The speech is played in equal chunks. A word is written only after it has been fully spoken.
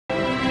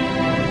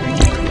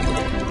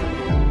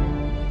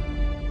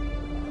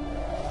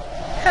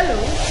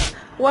Hello,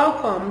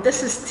 welcome.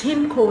 This is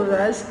Teen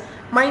Coders.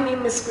 My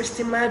name is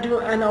Christy Madu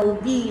and I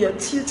will be your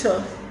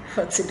tutor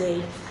for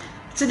today.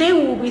 Today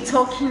we will be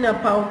talking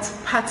about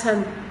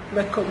pattern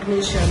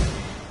recognition.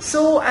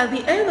 So at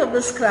the end of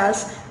this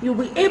class, you'll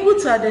be able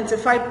to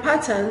identify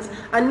patterns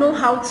and know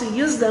how to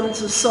use them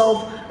to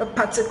solve a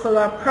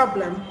particular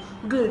problem.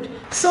 Good.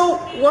 So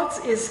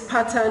what is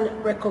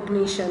pattern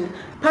recognition?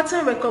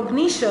 Pattern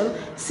recognition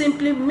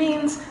simply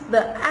means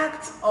the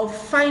act of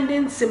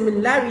finding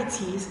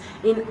similarities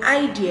in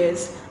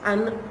ideas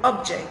and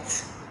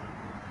objects.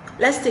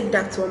 Let's take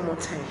that one more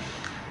time.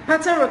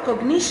 Pattern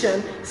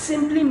recognition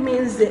simply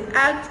means the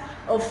act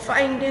of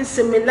finding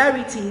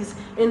similarities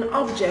in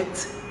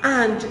objects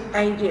and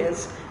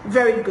ideas.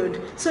 Very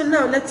good. So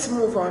now let's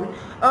move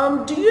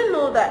on. Do you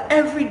know that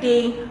every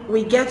day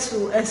we get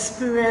to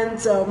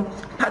experience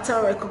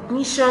pattern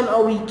recognition,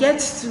 or we get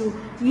to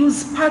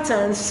use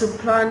patterns to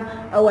plan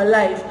our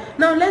life?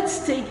 Now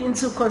let's take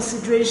into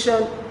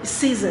consideration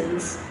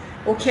seasons.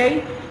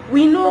 Okay,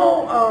 we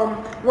know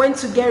when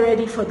to get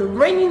ready for the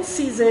raining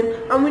season,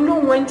 and we know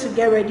when to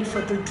get ready for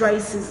the dry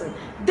season.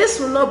 This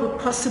will not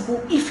be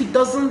possible if it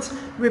doesn't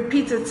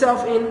repeat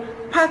itself in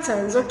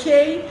patterns.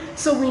 Okay,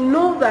 so we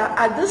know that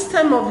at this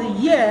time of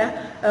the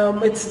year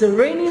it's the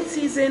rainy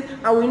season,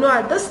 and we know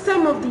at this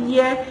time of the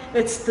year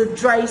it's the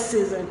dry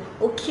season.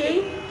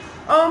 Okay,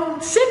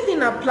 same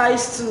thing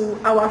applies to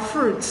our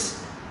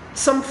fruits.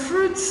 Some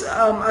fruits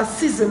are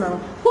seasonal.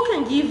 Who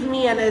can give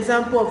me an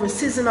example of a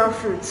seasonal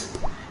fruit?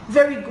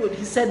 Very good.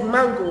 He said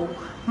mango.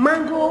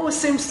 Mango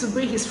seems to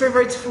be his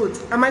favorite fruit.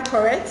 Am I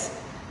correct?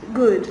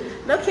 Good.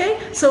 Okay,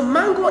 so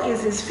mango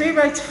is his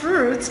favorite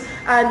fruit,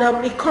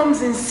 and it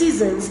comes in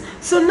seasons.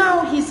 So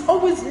now he's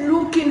always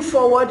looking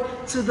forward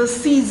to the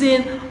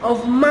season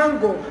of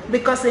mango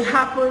because it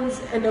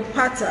happens in a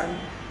pattern.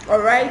 All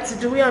right,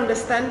 do we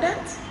understand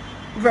that?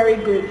 Very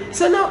good.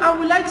 So now I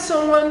would like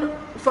someone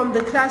from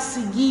the class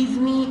to give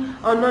me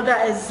another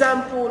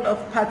example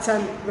of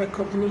pattern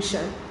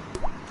recognition.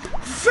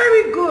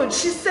 Very good.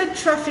 She said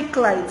traffic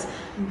lights.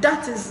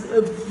 That is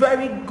a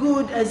very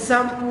good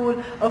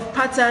example of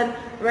pattern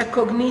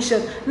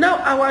recognition. Now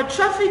our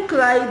traffic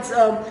lights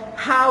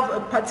have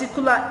a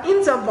particular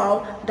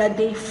interval that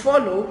they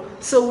follow,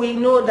 so we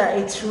know that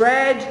it's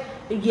red,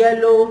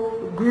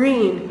 yellow,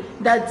 green.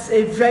 That's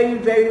a very,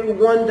 very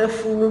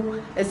wonderful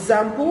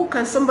example.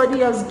 Can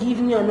somebody else give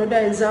me another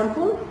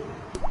example?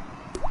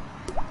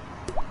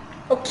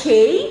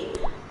 Okay,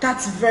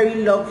 that's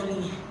very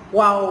lovely.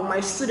 Wow,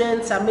 my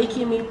students are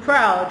making me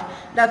proud.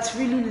 That's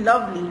really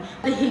lovely.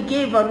 He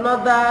gave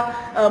another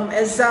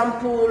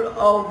example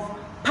of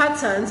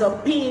patterns or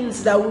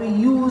pins that we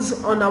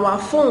use on our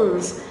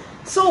phones.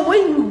 So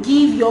when you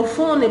give your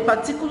phone a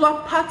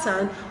particular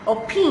pattern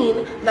or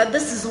pin, that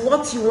this is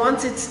what you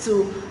want it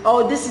to,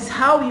 or this is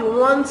how you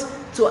want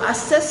to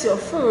access your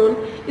phone,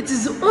 it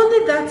is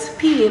only that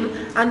pin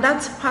and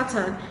that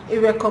pattern it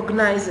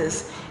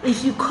recognizes.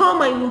 If you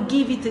come and you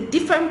give it a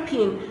different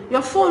pin,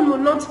 your phone will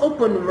not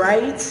open,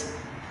 right?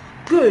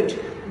 Good.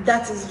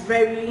 That is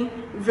very,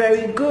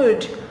 very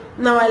good.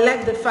 Now I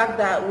like the fact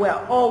that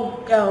we're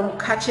all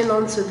catching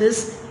on to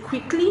this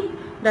quickly.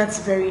 That's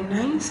very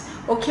nice.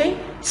 Okay,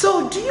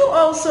 so do you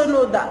also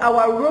know that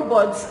our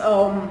robots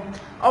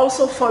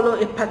also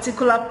follow a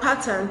particular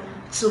pattern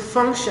to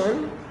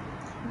function?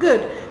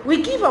 Good.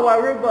 We give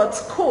our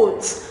robots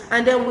codes,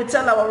 and then we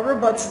tell our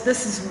robots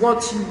this is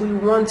what we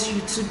want you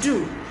to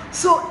do.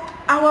 So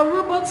our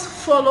robots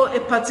follow a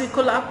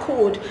particular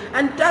code,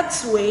 and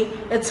that way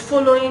it's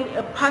following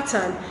a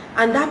pattern,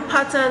 and that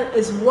pattern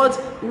is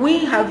what we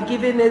have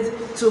given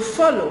it to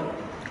follow.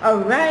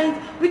 Alright,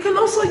 we can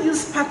also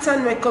use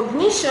pattern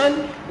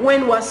recognition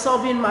when we're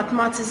solving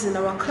mathematics in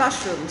our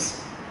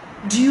classrooms.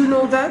 Do you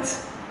know that?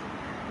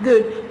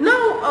 Good.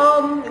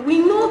 Now, we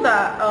know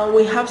that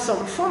we have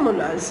some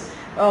formulas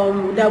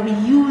that we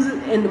use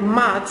in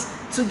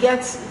math to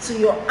get to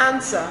your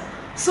answer.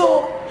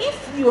 So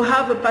if you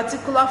have a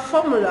particular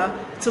formula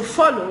to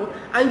follow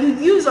and you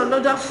use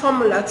another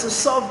formula to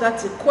solve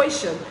that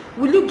equation,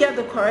 will you get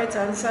the correct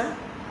answer?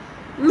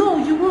 No,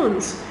 you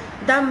won't.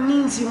 That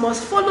means you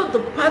must follow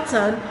the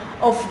pattern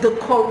of the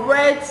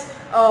correct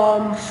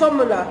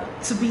formula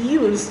to be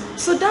used.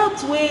 So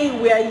that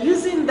way we are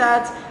using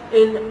that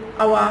in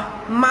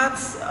our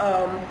maths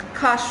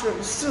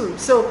classrooms too.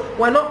 So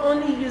we're not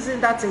only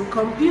using that in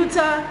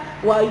computer,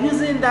 we're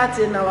using that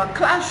in our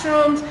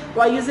classrooms,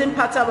 we're using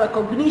pattern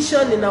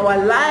recognition in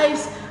our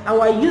lives, and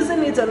we're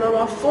using it on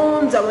our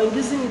phones, and we're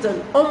using it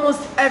on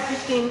almost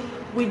everything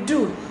we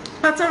do.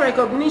 Pattern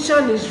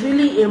recognition is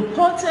really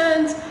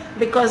important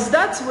because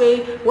that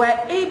way we're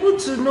able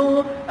to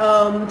know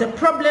the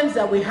problems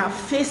that we have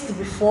faced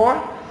before,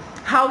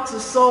 how to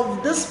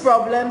solve these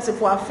problems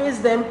if we have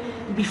faced them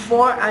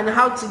before, and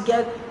how to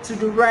get to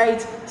the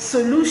right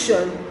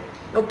solution.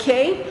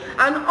 Okay,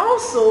 and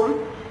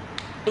also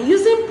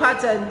Using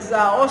patterns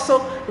are also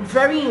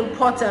very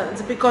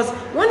important, because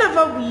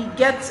whenever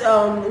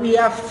we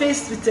are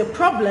faced with a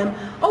problem,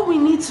 all we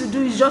need to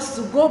do is just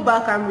to go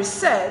back and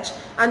research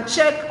and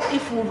check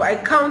if we've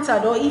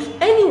encountered, or if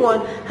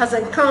anyone has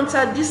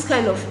encountered this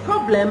kind of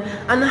problem,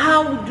 and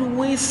how do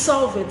we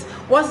solve it,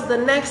 what's the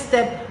next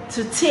step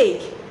to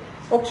take.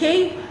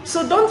 Okay,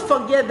 so don't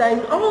forget that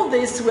in all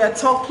this we are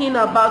talking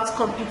about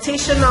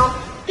computational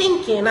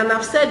thinking, and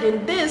I've said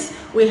in this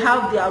we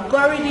have the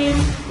algorithm,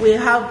 we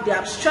have the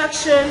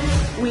abstraction,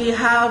 we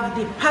have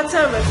the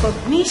pattern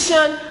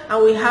recognition,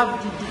 and we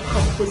have the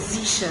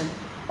decomposition.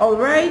 All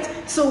right,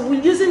 so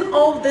we're using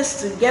all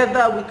this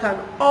together, we can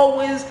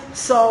always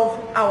solve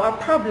our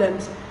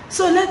problems.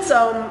 So let's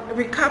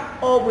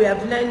recap all we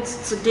have learned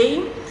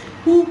today.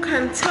 Who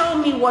can tell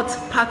me what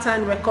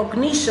pattern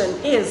recognition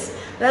is?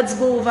 Let's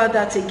go over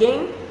that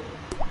again.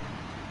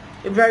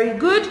 Very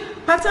good.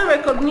 Pattern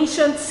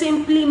recognition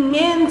simply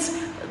means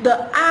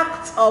the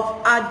act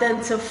of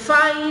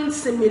identifying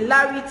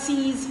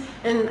similarities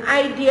in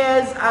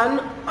ideas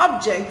and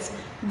objects.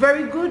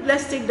 Very good.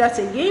 Let's take that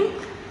again.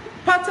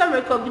 Pattern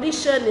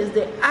recognition is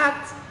the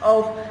act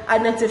of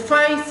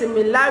identifying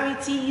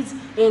similarities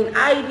in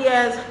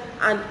ideas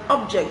and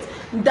objects.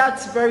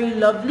 That's very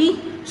lovely.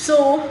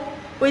 So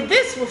with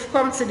this, we've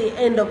come to the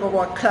end of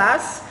our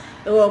class.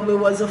 It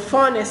was a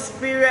fun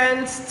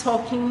experience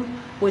talking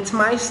with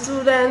my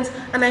students,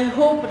 and I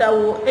hope that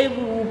we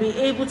will be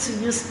able to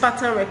use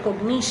pattern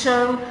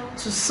recognition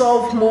to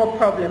solve more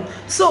problems.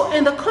 So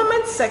in the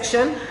comment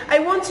section, I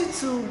want you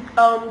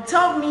to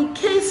tell me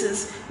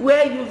cases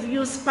where you've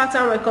used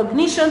pattern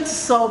recognition to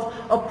solve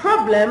a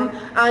problem,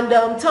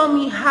 and tell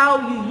me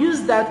how you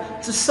use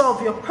that to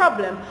solve your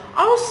problem.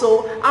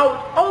 Also, I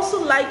would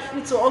also like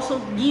you to also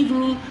give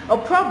me a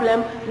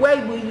problem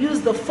where we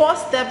use the 4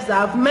 steps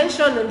that I've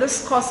mentioned in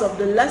this course of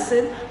the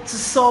lesson to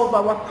solve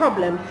our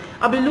problem.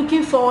 I'll be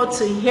looking forward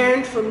to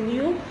hearing from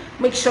you.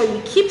 Make sure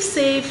you keep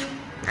safe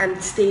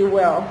and stay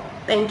well.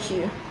 Thank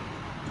you.